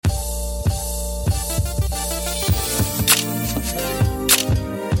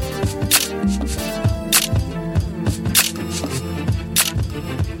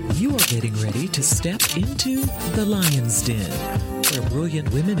Step into the Lion's Den, where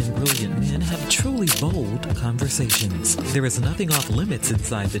brilliant women and brilliant men have truly bold conversations. There is nothing off limits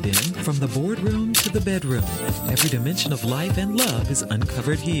inside the den, from the boardroom to the bedroom. Every dimension of life and love is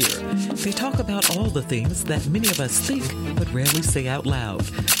uncovered here. They talk about all the things that many of us think but rarely say out loud.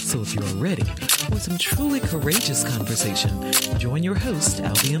 So if you're ready for some truly courageous conversation, join your host,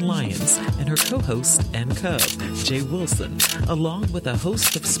 Alvean Lyons, and her co-host and cub, Jay Wilson, along with a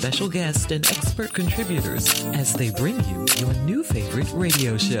host of special guests and expert contributors as they bring you your new favorite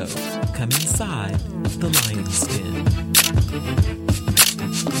radio show. Come inside the Lion's Den.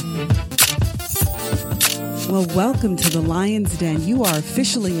 Well, welcome to the Lion's Den. You are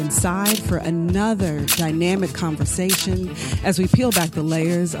officially inside for another dynamic conversation as we peel back the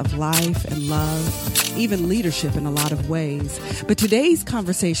layers of life and love, even leadership in a lot of ways. But today's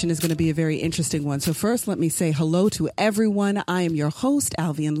conversation is going to be a very interesting one. So first, let me say hello to everyone. I am your host,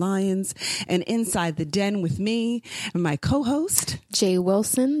 Alvean Lyons, and inside the den with me and my co-host, Jay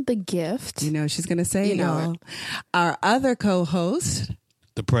Wilson, the gift. You know, she's going to say, y'all. Our other co-host,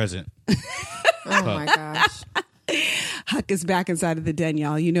 the present. Oh my gosh. Huck is back inside of the den,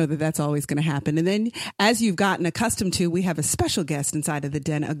 y'all. You know that that's always going to happen. And then, as you've gotten accustomed to, we have a special guest inside of the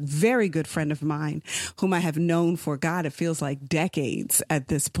den, a very good friend of mine whom I have known for, God, it feels like decades at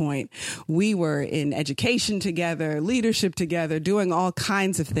this point. We were in education together, leadership together, doing all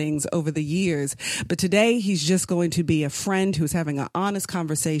kinds of things over the years. But today, he's just going to be a friend who's having an honest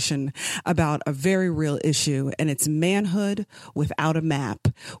conversation about a very real issue, and it's manhood without a map.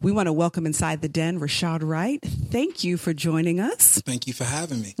 We want to welcome inside the den Rashard Wright. Thank you for joining us. Thank you for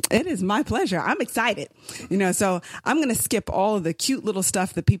having me. It is my pleasure. I'm excited. So I'm going to skip all of the cute little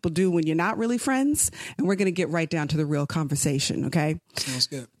stuff that people do when you're not really friends, and we're going to get right down to the real conversation, okay? Sounds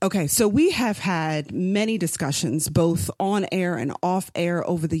good. Okay, so we have had many discussions, both on air and off air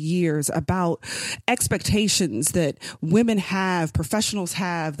over the years, about expectations that women have, professionals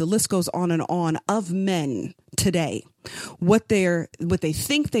have, the list goes on and on, of men today. What they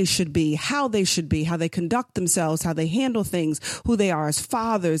think they should be, how they conduct themselves, how they handle things, who they are as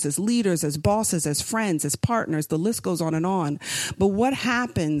fathers, as leaders, as bosses, as friends, as partners. The list goes on and on. But what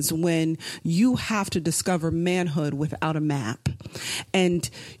happens when you have to discover manhood without a map? And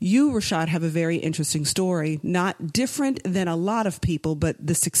you, Rashad, have a very interesting story, not different than a lot of people, but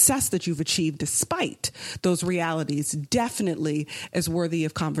the success that you've achieved despite those realities definitely is worthy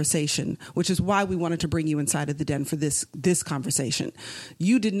of conversation, which is why we wanted to bring you inside of the den for this conversation.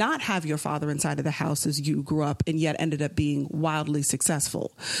 You did not have your father inside of the house as you grew up, and yet ended up being wildly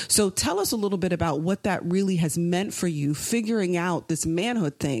successful. So tell us a little bit about what that really has meant for you, figuring out this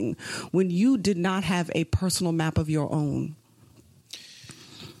manhood thing when you did not have a personal map of your own.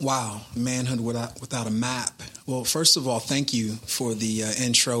 Wow, manhood without a map. Well, first of all, thank you for the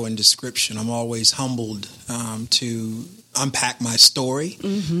intro and description. I'm always humbled to unpack my story.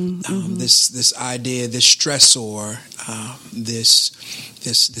 This idea, this stressor,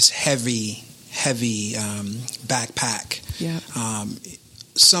 this heavy backpack. Yeah.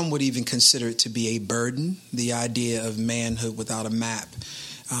 Some would even consider it to be a burden. The idea of manhood without a map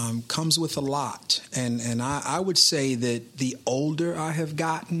comes with a lot. And I would say that the older I have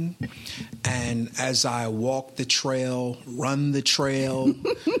gotten, and as I walk the trail, run the trail,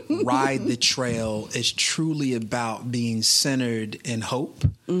 ride the trail, it's truly about being centered in hope.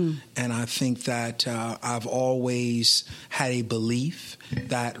 And I think that I've always had a belief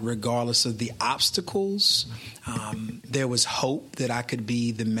that regardless of the obstacles, there was hope that I could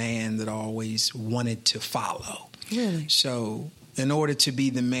be the man that I always wanted to follow. Really? So in order to be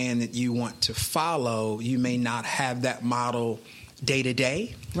the man that you want to follow, you may not have that model day to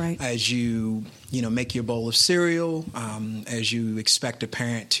day. Right. As you make your bowl of cereal, as you expect a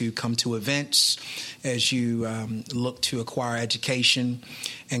parent to come to events, as you look to acquire education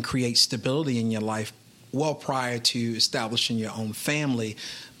and create stability in your life, well prior to establishing your own family.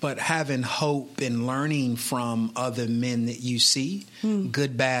 But having hope and learning from other men that you see,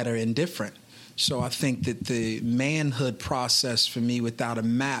 good, bad, or indifferent. So I think that the manhood process for me without a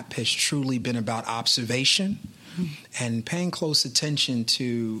map has truly been about observation and paying close attention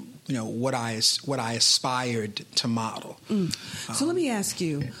to what I aspired to model. So let me ask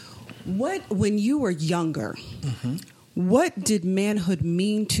you, when you were younger, what did manhood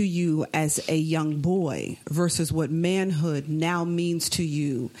mean to you as a young boy versus what manhood now means to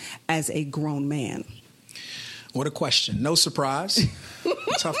you as a grown man? What a question. No surprise.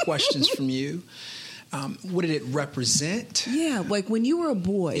 Tough questions from you. what did it represent? Yeah, like when you were a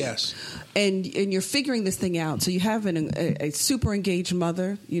boy. Yes. And you're figuring this thing out. So you have a super engaged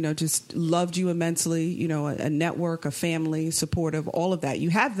mother, just loved you immensely, a network, a family, supportive, all of that. You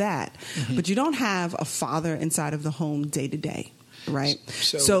have that, but you don't have a father inside of the home day to day, right?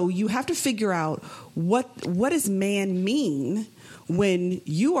 So you have to figure out what does man mean when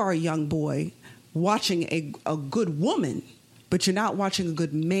you are a young boy watching a good woman, but you're not watching a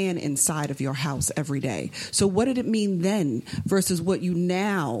good man inside of your house every day. So what did it mean then versus what you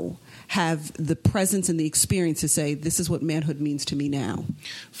now have the presence and the experience to say, this is what manhood means to me now?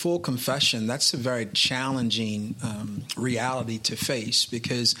 Full confession, that's a very challenging reality to face,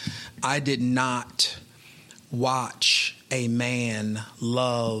 because I did not watch a man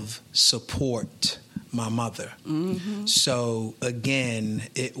love, support my mother. So again,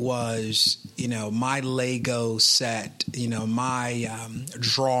 it was, my Lego set, my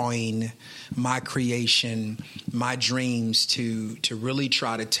drawing, my creation, my dreams to really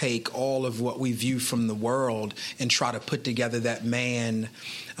try to take all of what we view from the world and try to put together that man,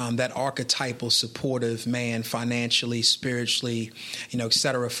 that archetypal supportive man, financially, spiritually, et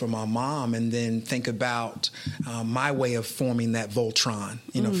cetera, for my mom, and then think about my way of forming that Voltron,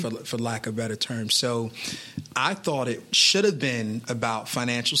 for lack of better terms. So I thought it should have been about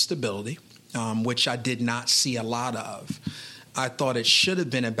financial stability, which I did not see a lot of. I thought it should have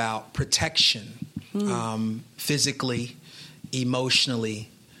been about protection, physically,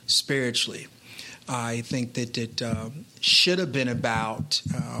 emotionally, spiritually. I think that it should have been about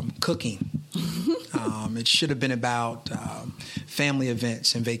cooking. It should have been about family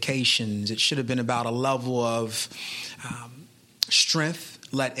events and vacations. It should have been about a level of strength,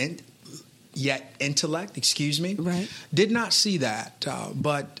 yet intellect, Right. Did not see that,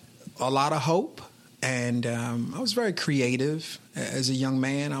 but a lot of hope. And I was very creative as a young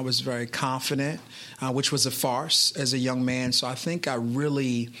man. I was very confident, which was a farce as a young man. So I think I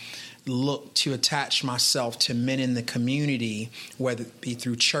really looked to attach myself to men in the community, whether it be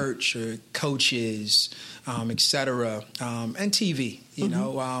through church or coaches, et cetera, and TV.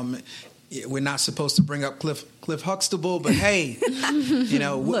 We're not supposed to bring up Cliff Huxtable, but hey,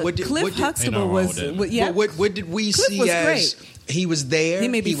 Look, Cliff Huxtable was what did we Cliff see was as great. He was there. He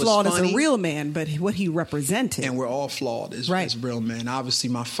may be flawed as a real man, but what he represented. And we're all flawed as real men. Obviously,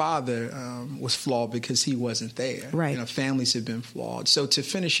 my father was flawed because he wasn't there. Right. Families have been flawed. So to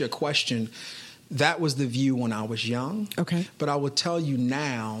finish your question, that was the view when I was young. Okay. But I will tell you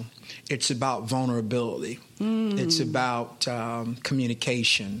now, it's about vulnerability. It's about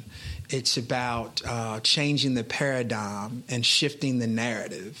communication. It's about changing the paradigm and shifting the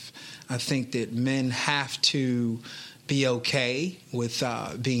narrative. I think that men have to be okay with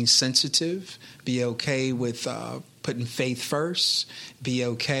being sensitive, be okay with putting faith first, be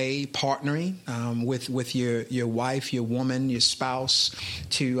okay partnering with your wife, your woman, your spouse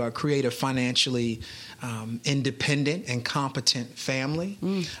to create a financially independent and competent family.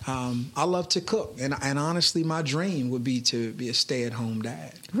 I love to cook, and honestly, my dream would be to be a stay-at-home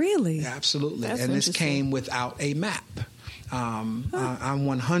dad. Really? Absolutely. That's and this came without a map. I'm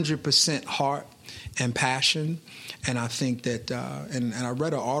 100% heart and passion. And I think that, and I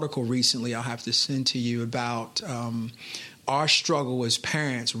read an article recently I'll have to send to you about our struggle as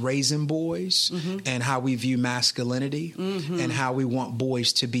parents raising boys and how we view masculinity and how we want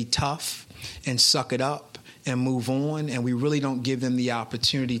boys to be tough and suck it up and move on. And we really don't give them the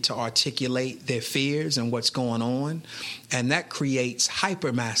opportunity to articulate their fears and what's going on. And that creates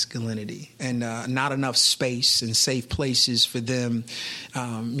hypermasculinity and not enough space and safe places for them,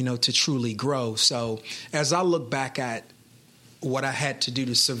 to truly grow. So as I look back at what I had to do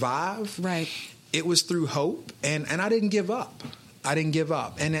to survive, it was through hope. And I didn't give up.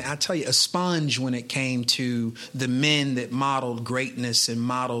 And I tell you, a sponge when it came to the men that modeled greatness and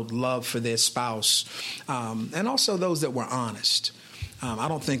modeled love for their spouse, and also those that were honest. I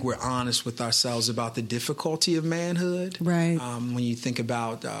don't think we're honest with ourselves about the difficulty of manhood. Right. When you think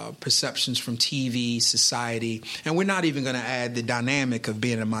about perceptions from TV, society, and we're not even going to add the dynamic of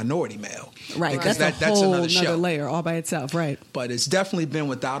being a minority male. Right. Because that's a whole another layer all by itself. Right. But it's definitely been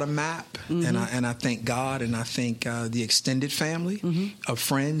without a map. And I thank God, and I thank the extended family of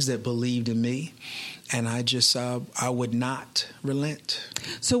friends that believed in me. And I just, I would not relent.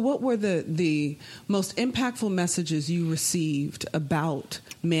 So what were the most impactful messages you received about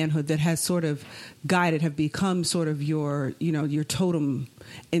manhood that has sort of guided, have become sort of your totem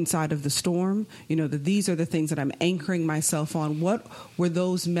inside of the storm? That these are the things that I'm anchoring myself on. What were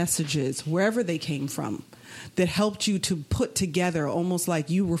those messages, wherever they came from, that helped you to put together, almost like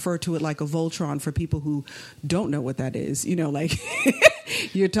you refer to it like a Voltron for people who don't know what that is,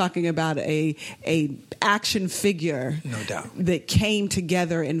 You're talking about a action figure, no doubt, that came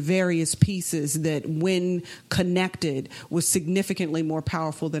together in various pieces that, when connected, was significantly more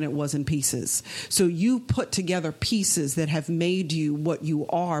powerful than it was in pieces. So you put together pieces that have made you what you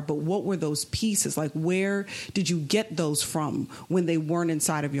are, but what were those pieces? Like, where did you get those from when they weren't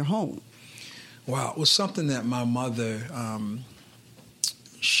inside of your home? Wow, it was something that my mother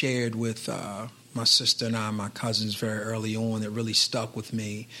shared with my sister and I, my cousins, very early on, that really stuck with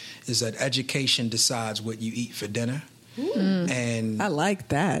me, is that education decides what you eat for dinner. And I like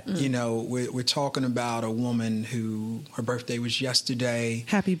that. You know, we're talking about a woman who, her birthday was yesterday.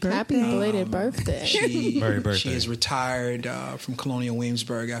 Happy birthday. Happy belated birthday. She is retired from Colonial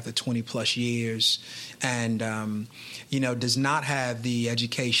Williamsburg after 20 plus years, and you know, does not have the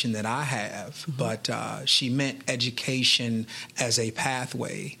education that I have, but she meant education as a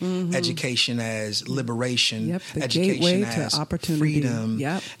pathway, education as liberation, education as freedom,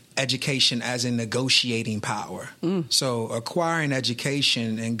 education as a negotiating power. So acquiring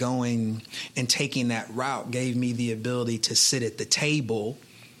education and going and taking that route gave me the ability to sit at the table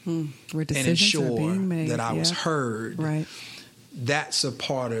and ensure that I was heard. Right. That's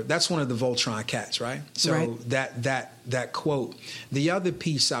one of the Voltron cats, right? So that quote. The other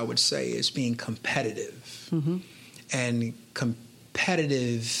piece I would say is being competitive, and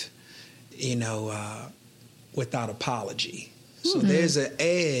competitive, you know, without apology. So there's an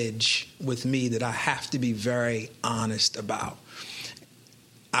edge with me that I have to be very honest about.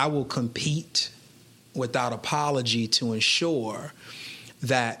 I will compete without apology to ensure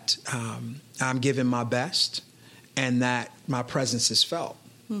that I'm giving my best and that my presence is felt.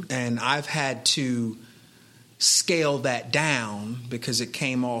 And I've had to scale that down because it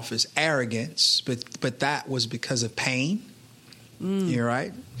came off as arrogance, but that was because of pain. You're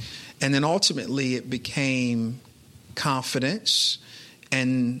right. And then ultimately it became confidence,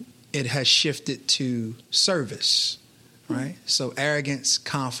 and it has shifted to service, right? So arrogance,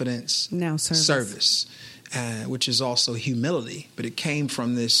 confidence, now service, which is also humility. But it came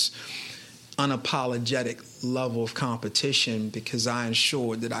from this unapologetic level of competition because I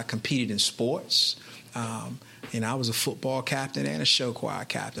ensured that I competed in sports. And I was a football captain and a show choir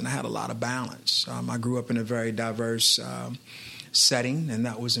captain. I had a lot of balance. I grew up in a very diverse setting, and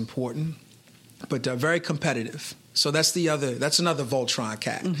that was important, but very competitive. So that's another Voltron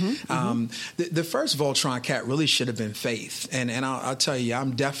cat. The first Voltron cat really should have been faith. And I'll tell you,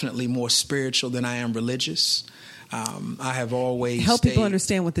 I'm definitely more spiritual than I am religious. I have always help people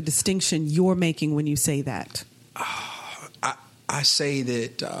understand what the distinction you're making when you say that. I say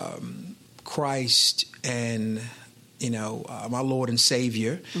that Christ and, you know, my Lord and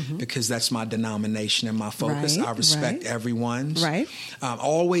Savior, because that's my denomination and my focus. I respect everyone's.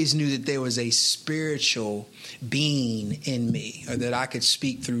 Always knew that there was a spiritual being in me, or that I could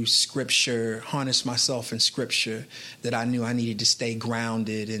speak through Scripture, harness myself in Scripture, that I knew I needed to stay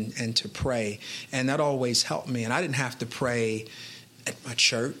grounded and to pray. And that always helped me. And I didn't have to pray at my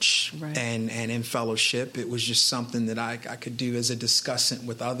church and in fellowship. It was just something that I could do as a discussant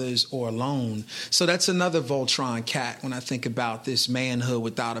with others or alone. So that's another Voltron cat when I think about this manhood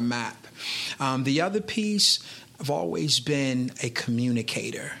without a map. The other piece, I've always been a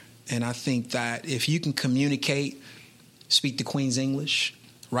communicator. And I think that if you can communicate, speak the Queen's English,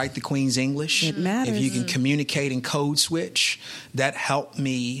 write the Queen's English. It matters. If you can communicate and code switch, that helped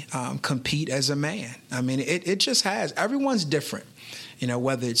me compete as a man. I mean, it just has. Everyone's different. You know,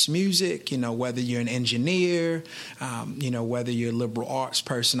 whether it's music, you know, whether you're an engineer, you know, whether you're a liberal arts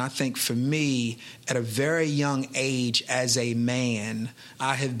person. I think for me, at a very young age as a man,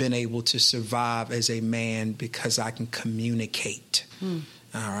 I have been able to survive as a man because I can communicate.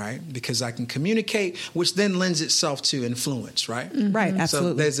 All right, because I can communicate, which then lends itself to influence, right? Right,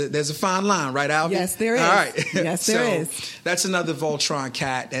 absolutely. So there's a fine line, right, Alvean? Yes, there is. All right, yes, there is. That's another Voltron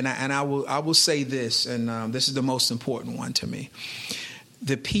cat, and I will say this, and this is the most important one to me.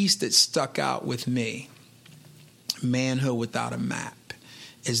 The piece that stuck out with me, manhood without a map,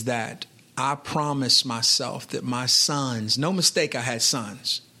 is that I promised myself that my sons, no mistake, I had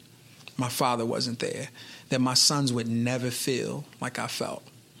sons. My father wasn't there. That my sons would never feel like I felt.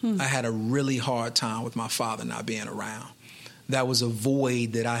 I had a really hard time with my father not being around. That was a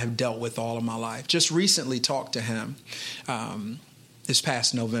void that I have dealt with all of my life. Just recently talked to him this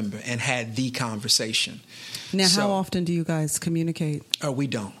past November and had the conversation. Now, how often do you guys communicate? We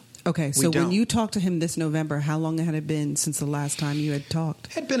don't. Okay, so when you talked to him this November, how long had it been since the last time you had talked?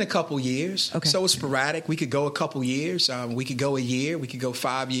 It had been a couple years. Okay. So it's sporadic. We could go a couple years. We could go a year. We could go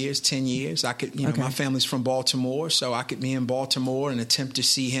 5 years, 10 years. I could, my family's from Baltimore, so I could be in Baltimore and attempt to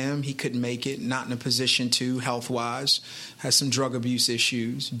see him. He couldn't make it, not in a position to, health-wise. Has some drug abuse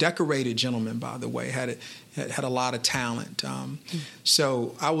issues. Decorated gentleman, by the way. Had a lot of talent.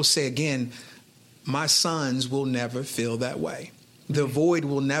 So I will say again, my sons will never feel that way. The void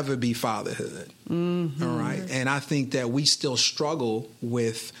will never be fatherhood. Mm-hmm. All right. And I think that we still struggle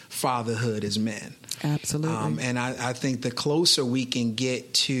with fatherhood as men. Absolutely. And I think the closer we can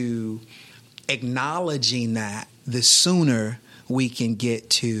get to acknowledging that, the sooner we can get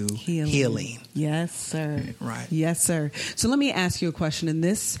to healing. Yes, sir. Right. Yes, sir. So let me ask you a question. And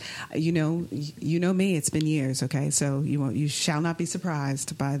this, you know me, it's been years. Okay. So you shall not be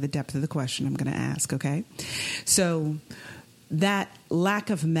surprised by the depth of the question I'm going to ask. Okay. So that lack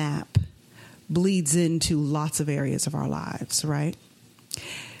of map bleeds into lots of areas of our lives, right?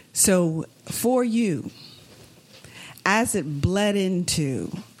 So for you, as it bled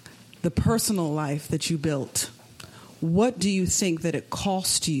into the personal life that you built, what do you think that it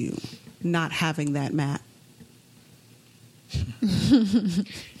cost you not having that map?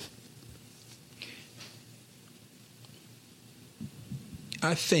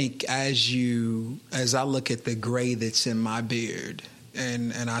 I think as I look at the gray that's in my beard,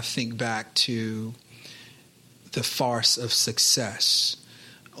 and I think back to the farce of success,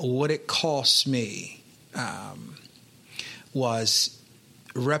 what it cost me was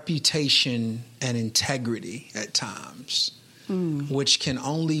reputation and integrity at times, which can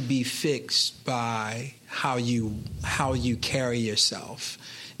only be fixed by how you carry yourself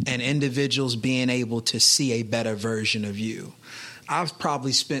and individuals being able to see a better version of you. I've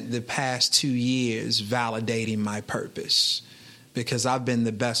probably spent the past 2 years validating my purpose because I've been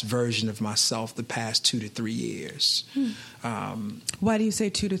the best version of myself the past 2 to 3 years. Why do you say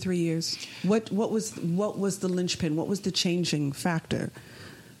 2 to 3 years? What was the linchpin? What was the changing factor?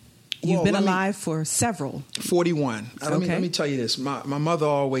 You've been alive for several. 41. Let me tell you this. My mother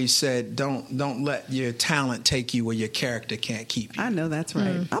always said, don't let your talent take you where your character can't keep you. I know that's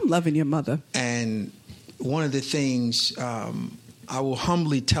right. I'm loving your mother. And one of the things I will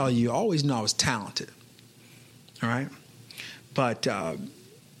humbly tell you, I always knew I was talented. All right? But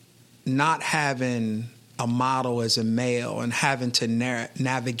not having a model as a male and having to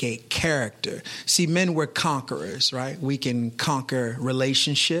navigate character. See, men, we're conquerors, right? We can conquer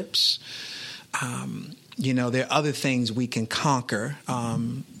relationships. There are other things we can conquer.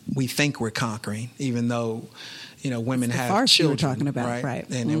 We think we're conquering, even though, women have children. You were talking about, right?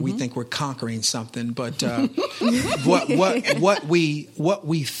 And we think we're conquering something. But what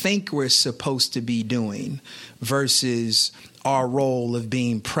we think we're supposed to be doing versus our role of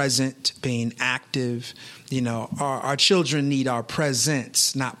being present, being active. Our children need our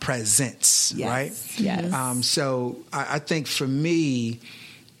presence, not presents, right? Yes. So I think for me,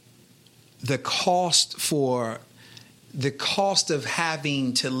 the cost of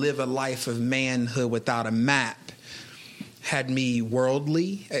having to live a life of manhood without a map had me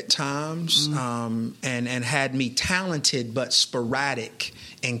worldly at times, and had me talented but sporadic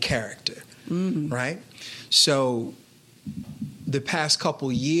in character, right? So the past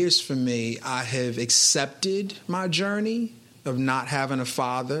couple years for me, I have accepted my journey of not having a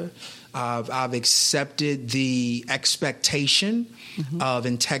father. I've accepted the expectation of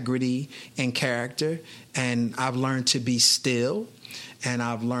integrity and character, and I've learned to be still, and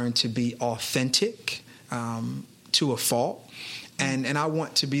I've learned to be authentic to a fault. And I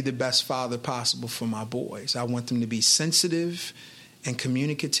want to be the best father possible for my boys. I want them to be sensitive and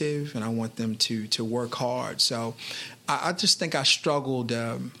communicative, and I want them to work hard. So I just think I struggled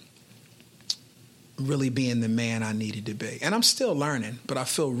really being the man I needed to be. And I'm still learning, but I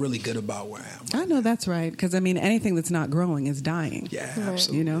feel really good about where I am. I know that's right, because, anything that's not growing is dying. Yeah,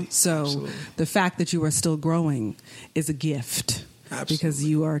 absolutely. So absolutely. The fact that you are still growing is a gift. Absolutely. Because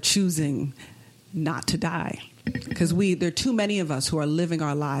you are choosing not to die. Because there are too many of us who are living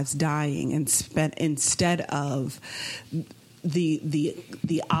our lives dying instead of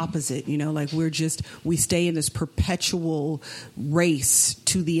the opposite, we stay in this perpetual race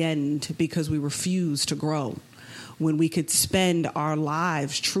to the end because we refuse to grow, when we could spend our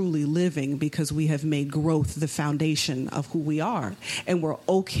lives truly living because we have made growth the foundation of who we are, and we're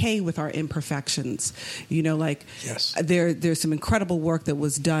okay with our imperfections. Yes. There's some incredible work that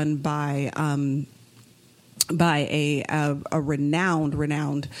was done by a renowned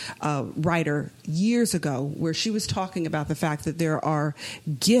writer years ago, where she was talking about the fact that there are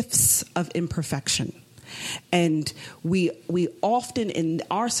gifts of imperfection. And we often in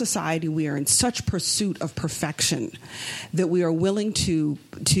our society, we are in such pursuit of perfection that we are willing to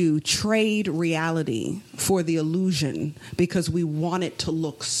trade reality for the illusion because we want it to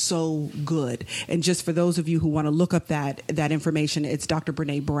look so good. And just for those of you who want to look up that information, it's Dr.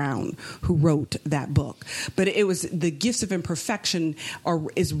 Brene Brown who wrote that book. But it was the gifts of imperfection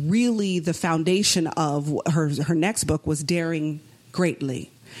is really the foundation of her next book was Daring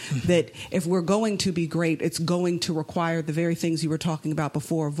Greatly. That if we're going to be great, it's going to require the very things you were talking about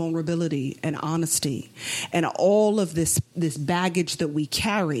before, vulnerability and honesty, and all of this baggage that we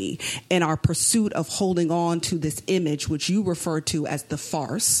carry in our pursuit of holding on to this image, which you refer to as the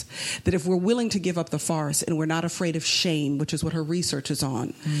farce, that if we're willing to give up the farce and we're not afraid of shame, which is what her research is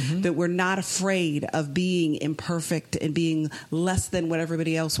on, that we're not afraid of being imperfect and being less than what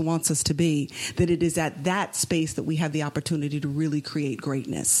everybody else wants us to be, that it is at that space that we have the opportunity to really create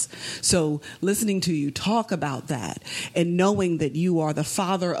greatness. So listening to you talk about that and knowing that you are the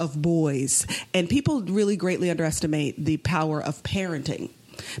father of boys, and people really greatly underestimate the power of parenting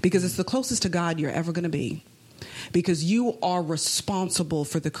because it's the closest to God you're ever going to be. Because you are responsible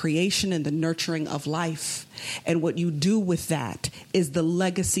for the creation and the nurturing of life. And what you do with that is the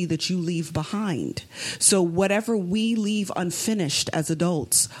legacy that you leave behind. So whatever we leave unfinished as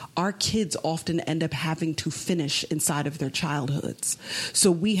adults, our kids often end up having to finish inside of their childhoods. So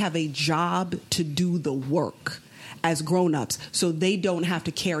we have a job to do the work as grown-ups, so they don't have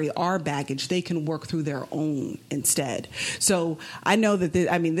to carry our baggage. They can work through their own instead. So I know that,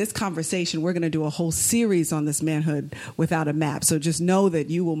 this conversation, we're going to do a whole series on this manhood without a map. So just know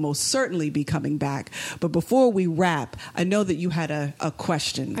that you will most certainly be coming back. But before we wrap, I know that you had a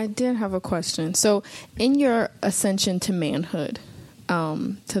question. I did have a question. So in your ascension to manhood,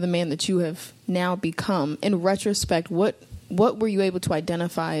 to the man that you have now become, in retrospect, what were you able to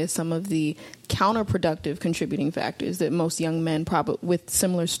identify as some of the counterproductive contributing factors that most young men probably with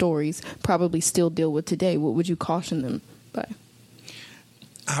similar stories probably still deal with today? What would you caution them by?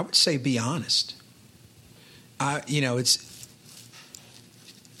 I would say be honest.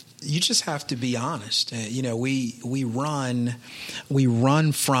 You just have to be honest. We run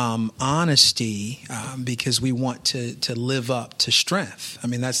from honesty because we want to live up to strength.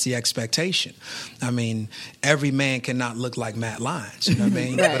 That's the expectation. Every man cannot look like Matt Lyons. You know what I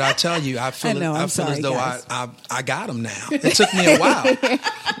mean? Right. But I tell you, I feel as though I got him now. It took me a while.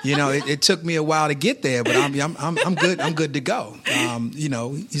 It took me a while to get there, but I'm good. I'm good to go.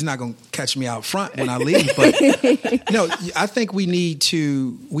 He's not going to catch me out front when I leave. But I think we need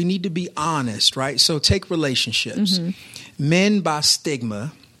to be honest, right? So take relationships. Men by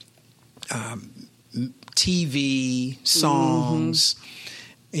stigma, TV, songs,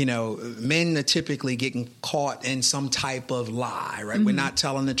 men are typically getting caught in some type of lie, right? We're not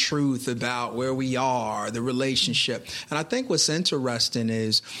telling the truth about where we are, the relationship. And I think what's interesting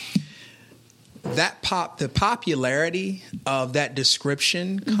is that the popularity of that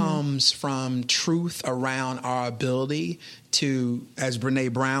description comes from truth around our ability to, as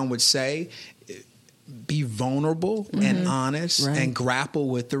Brene Brown would say, be vulnerable and honest and grapple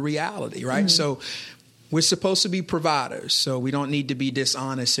with the reality, right? So we're supposed to be providers, so we don't need to be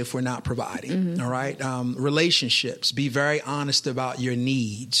dishonest if we're not providing, all right? Relationships, be very honest about your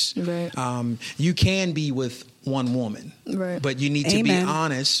needs. Right. You can be with one woman, but you need to be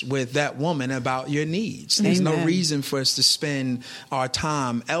honest with that woman about your needs. There's no reason for us to spend our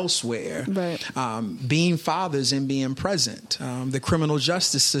time elsewhere. Being fathers and being present. The criminal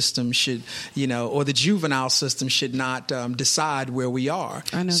justice system should, or the juvenile system should not decide where we are.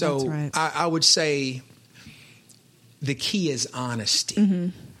 I know, so that's right. I would say the key is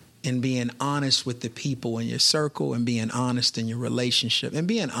honesty. And being honest with the people in your circle, and being honest in your relationship, and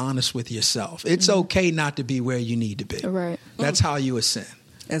being honest with yourself. It's okay not to be where you need to be. Right. That's how you ascend.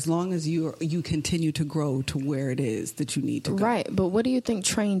 As long as you continue to grow to where it is that you need to go. Right. But what do you think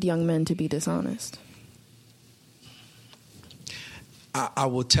trained young men to be dishonest? I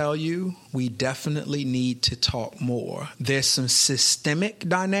will tell you, we definitely need to talk more. There's some systemic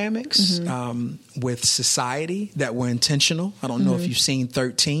dynamics with society that were intentional. I don't know if you've seen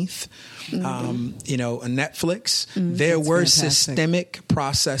 13th, on Netflix. There were systemic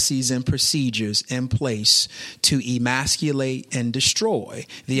processes and procedures in place to emasculate and destroy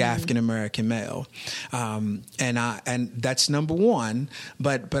the African American male, and that's number one.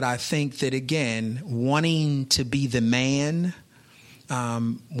 But I think that, again, wanting to be the man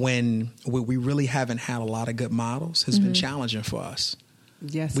when we really haven't had a lot of good models has been challenging for us.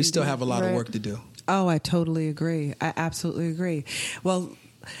 Yes, we still have a lot of work to do. Oh, I totally agree. I absolutely agree. Well,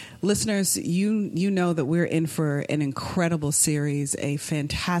 Listeners, you know that we're in for an incredible series, a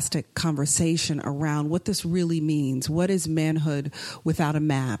fantastic conversation around what this really means. What is manhood without a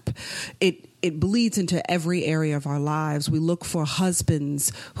map? It bleeds into every area of our lives. We look for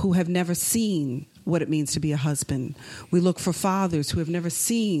husbands who have never seen what it means to be a husband. We look for fathers who have never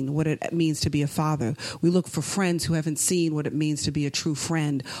seen what it means to be a father. We look for friends who haven't seen what it means to be a true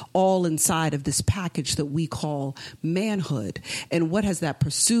friend, all inside of this package that we call manhood. And what has that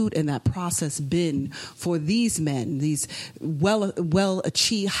pursuit and that process been for these men, these well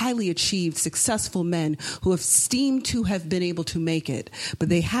achieved, highly achieved, successful men who have seemed to have been able to make it, but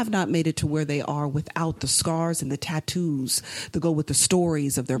they have not made it to where they are without the scars and the tattoos that go with the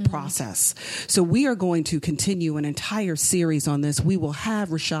stories of their process. So we are going to continue an entire series on this. We will have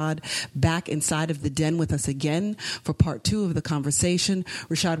Rashard back inside of the den with us again for part 2 of the conversation.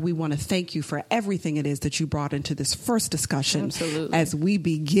 Rashard, we want to thank you for everything it is that you brought into this first discussion. Absolutely. As we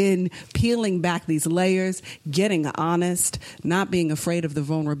begin peeling back these layers, getting honest, not being afraid of the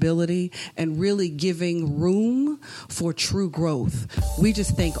vulnerability, and really giving room for true growth. We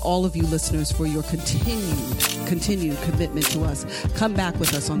just thank all of you listeners for your continued commitment to us. Come back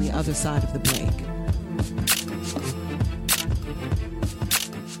with us on the other side of the break.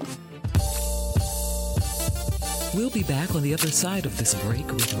 We'll be back on the other side of this break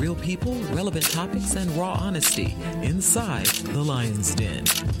with real people, relevant topics, and raw honesty inside the Lion's Den.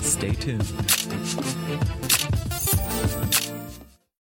 Stay tuned.